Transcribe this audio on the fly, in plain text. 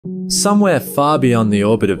somewhere far beyond the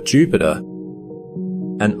orbit of Jupiter,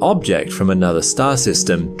 an object from another star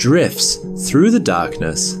system drifts through the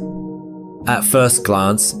darkness. At first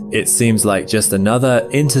glance, it seems like just another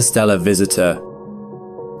interstellar visitor,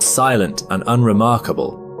 silent and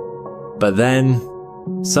unremarkable. But then,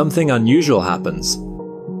 something unusual happens.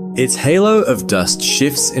 Its halo of dust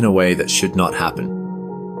shifts in a way that should not happen.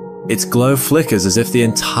 Its glow flickers as if the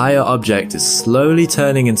entire object is slowly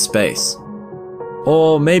turning in space.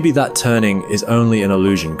 Or maybe that turning is only an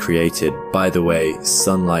illusion created by the way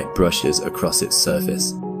sunlight brushes across its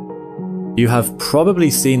surface. You have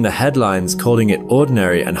probably seen the headlines calling it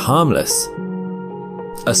ordinary and harmless.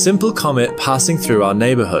 A simple comet passing through our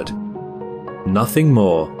neighborhood. Nothing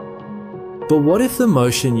more. But what if the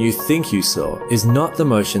motion you think you saw is not the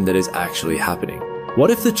motion that is actually happening?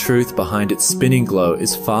 What if the truth behind its spinning glow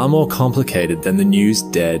is far more complicated than the news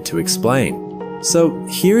dared to explain? So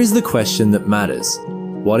here is the question that matters.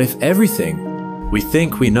 What if everything we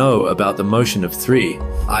think we know about the motion of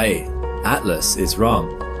 3I, Atlas, is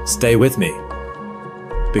wrong? Stay with me.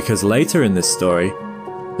 Because later in this story,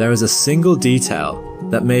 there is a single detail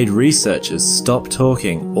that made researchers stop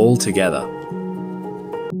talking altogether.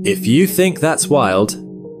 If you think that's wild,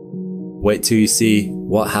 wait till you see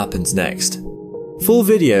what happens next. Full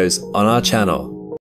videos on our channel.